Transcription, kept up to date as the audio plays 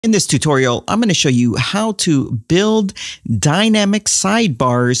In this tutorial, I'm going to show you how to build dynamic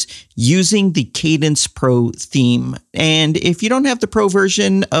sidebars using the Kadence Pro theme. And if you don't have the Pro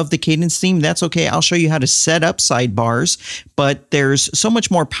version of the Kadence theme, that's okay. I'll show you how to set up sidebars, but there's so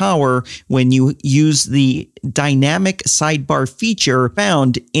much more power when you use the dynamic sidebar feature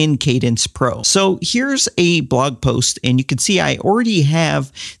found in Kadence Pro. So here's a blog post, and you can see I already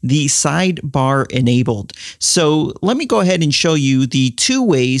have the sidebar enabled. So let me go ahead and show you the two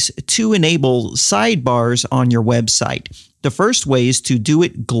ways to enable sidebars on your website. The first way is to do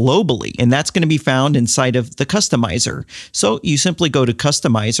it globally, and that's going to be found inside of the customizer. So you simply go to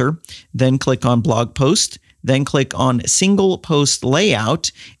customizer, then click on blog post, then click on single post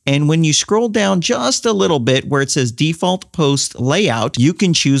layout. And when you scroll down just a little bit where it says default post layout, you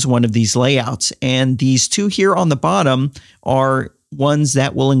can choose one of these layouts. And these two here on the bottom are ones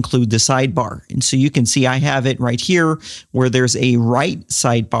that will include the sidebar. And so you can see I have it right here where there's a right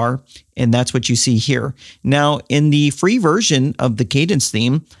sidebar, and that's what you see here. Now, in the free version of the Kadence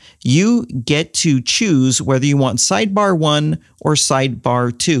theme, you get to choose whether you want sidebar 1 or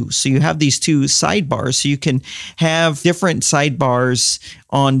sidebar 2. So you have these two sidebars, so you can have different sidebars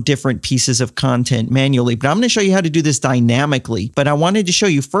on different pieces of content manually. But I'm going to show you how to do this dynamically. But I wanted to show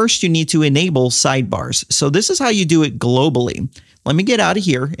you first, you need to enable sidebars. So this is how you do it globally. Let me get out of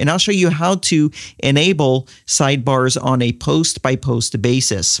here and I'll show you how to enable sidebars on a post-by-post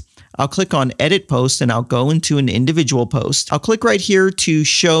basis. I'll click on Edit Post and I'll go into an individual post. I'll click right here to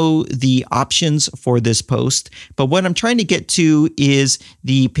show the options for this post. But what I'm trying to get to is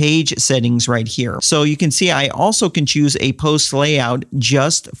the page settings right here. So you can see I also can choose a post layout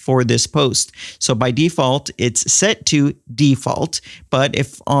just for this post. So by default, it's set to default. But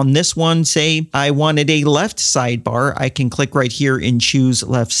if on this one, say I wanted a left sidebar, I can click right here and choose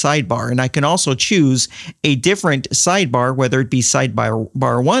left sidebar. And I can also choose a different sidebar, whether it be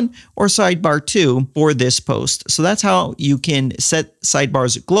sidebar 1 or sidebar 2 for this post. So that's how you can set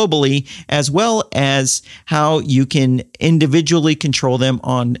sidebars globally, as well as how you can individually control them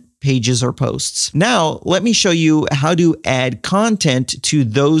on pages or posts. Now, let me show you how to add content to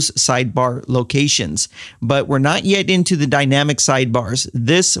those sidebar locations, but we're not yet into the dynamic sidebars.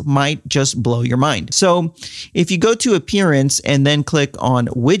 This might just blow your mind. So if you go to Appearance and then click on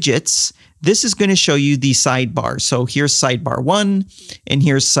Widgets, this is going to show you the sidebar. So here's sidebar 1 and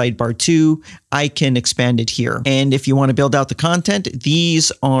here's sidebar 2. I can expand it here. And if you want to build out the content,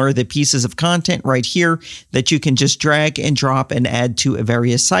 these are the pieces of content right here that you can just drag and drop and add to a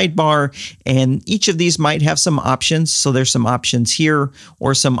various sidebar. And each of these might have some options. So there's some options here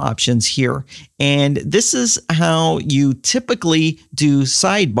or some options here. And this is how you typically do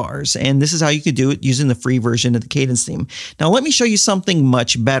sidebars. And this is how you could do it using the free version of the Kadence theme. Now, let me show you something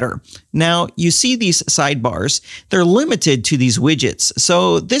much better. Now, you see these sidebars, they're limited to these widgets.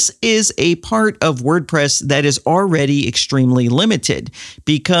 So this is a part of WordPress that is already extremely limited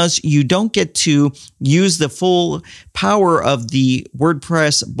because you don't get to use the full power of the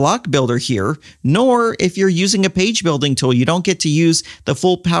WordPress block builder here, nor if you're using a page building tool, you don't get to use the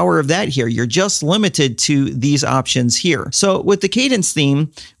full power of that here. You're just limited to these options here. So with the Kadence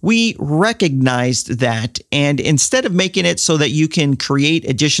theme, we recognized that, and instead of making it so that you can create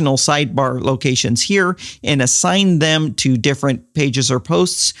additional sidebar locations here and assign them to different pages or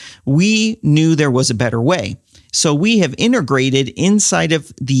posts, we knew there was a better way. So we have integrated inside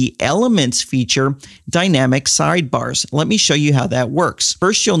of the Elements feature dynamic sidebars. Let me show you how that works.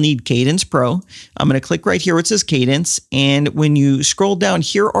 First, you'll need Kadence Pro. I'm going to click right here where it says Kadence. And when you scroll down,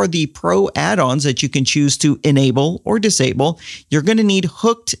 here are the Pro add-ons that you can choose to enable or disable. You're going to need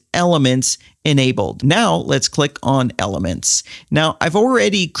hooked elements enabled. Now let's click on Elements. Now I've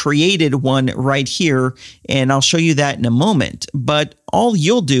already created one right here and I'll show you that in a moment, but all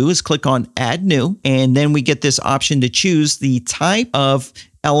you'll do is click on Add New, and then we get this option to choose the type of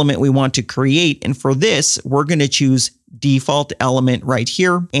element we want to create. And for this, we're going to choose default element right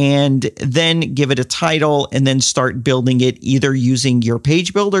here, and then give it a title and then start building it either using your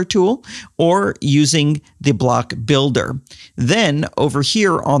page builder tool or using the block builder. Then over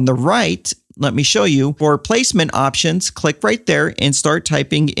here on the right, let me show you. For placement options, click right there and start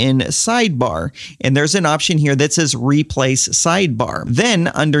typing in sidebar. And there's an option here that says replace sidebar. Then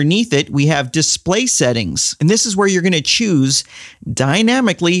underneath it, we have display settings. And this is where you're going to choose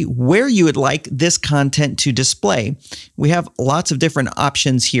dynamically where you would like this content to display. We have lots of different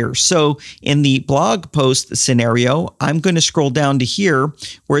options here. So in the blog post scenario, I'm going to scroll down to here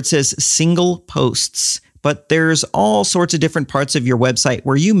where it says single posts. but there's all sorts of different parts of your website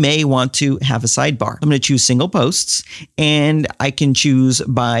where you may want to have a sidebar. I'm going to choose single posts, and I can choose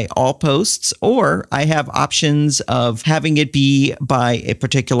by all posts, or I have options of having it be by a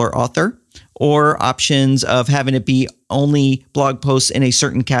particular author, or options of having it be only blog posts in a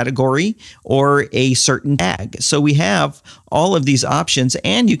certain category or a certain tag. So we have all of these options,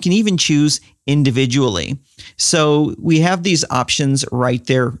 and you can even choose individually. So we have these options right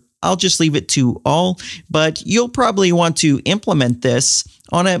there. I'll just leave it to all, but you'll probably want to implement this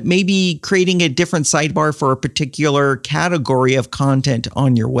on maybe creating a different sidebar for a particular category of content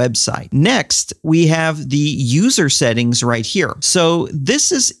on your website. Next, we have the user settings right here. So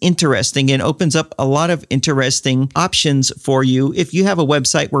this is interesting and opens up a lot of interesting options for you if you have a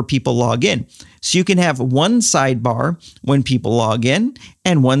website where people log in. So you can have one sidebar when people log in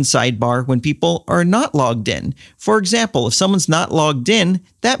and one sidebar when people are not logged in. For example, if someone's not logged in,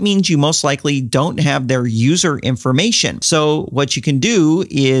 that means you most likely don't have their user information. So what you can do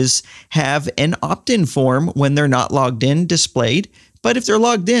is have an opt-in form when they're not logged in displayed. But if they're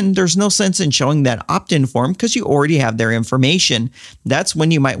logged in, there's no sense in showing that opt-in form because you already have their information. That's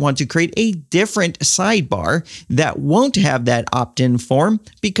when you might want to create a different sidebar that won't have that opt-in form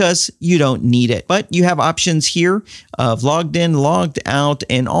because you don't need it. But you have options here of logged in, logged out,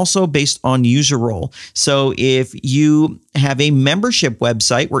 and also based on user role. So if you have a membership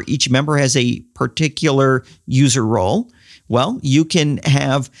website where each member has a particular user role, well, you can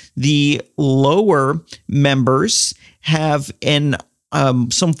have the lower members have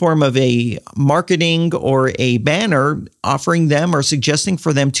some form of a marketing or a banner offering them or suggesting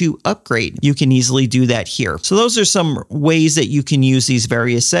for them to upgrade. You can easily do that here. So those are some ways that you can use these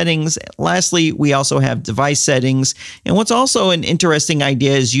various settings. Lastly, we also have device settings. And what's also an interesting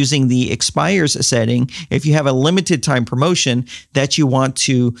idea is using the expires setting if you have a limited time promotion that you want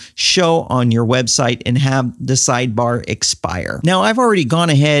to show on your website and have the sidebar expire. Now, I've already gone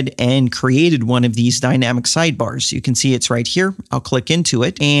ahead and created one of these dynamic sidebars. You can see it's right here. I'll click into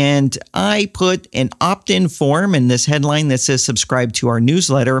it, and I put an opt-in form in this headline that says subscribe to our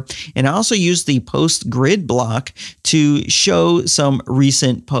newsletter, and I also use the post grid block to show some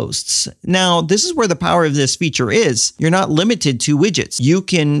recent posts. Now, this is where the power of this feature is. You're not limited to widgets. You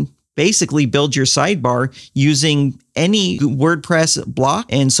can basically build your sidebar using any WordPress block.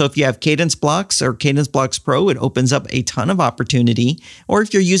 And so if you have Kadence blocks or Kadence Blocks Pro, it opens up a ton of opportunity. Or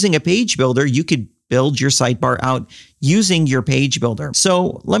if you're using a page builder, you could build your sidebar out using your page builder.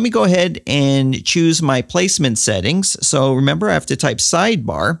 So let me go ahead and choose my placement settings. So remember, I have to type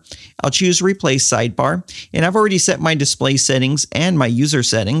sidebar. I'll choose replace sidebar, and I've already set my display settings and my user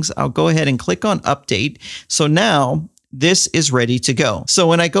settings. I'll go ahead and click on update. So now this is ready to go. So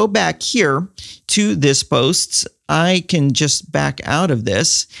when I go back here to this posts, I can just back out of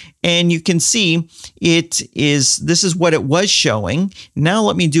this, and you can see this is what it was showing. Now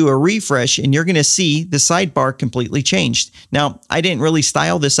let me do a refresh, and you're going to see the sidebar completely changed. Now, I didn't really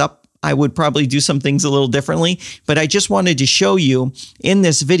style this up. I would probably do some things a little differently, but I just wanted to show you in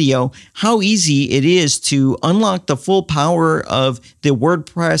this video how easy it is to unlock the full power of the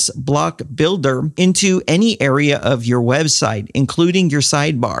WordPress block builder into any area of your website, including your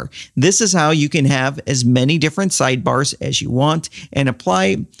sidebar. This is how you can have as many different sidebars as you want and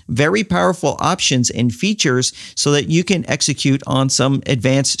apply very powerful options and features so that you can execute on some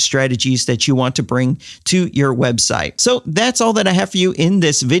advanced strategies that you want to bring to your website. So that's all that I have for you in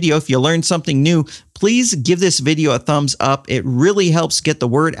this video. If you learned something new, please give this video a thumbs up. It really helps get the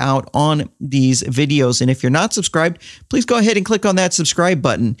word out on these videos. And if you're not subscribed, please go ahead and click on that subscribe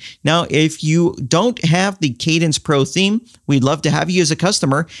button. Now, if you don't have the Kadence Pro theme, we'd love to have you as a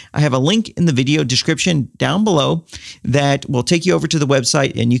customer. I have a link in the video description down below that will take you over to the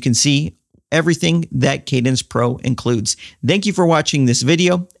website, and you can see everything that Kadence Pro includes. Thank you for watching this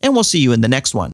video, and we'll see you in the next one.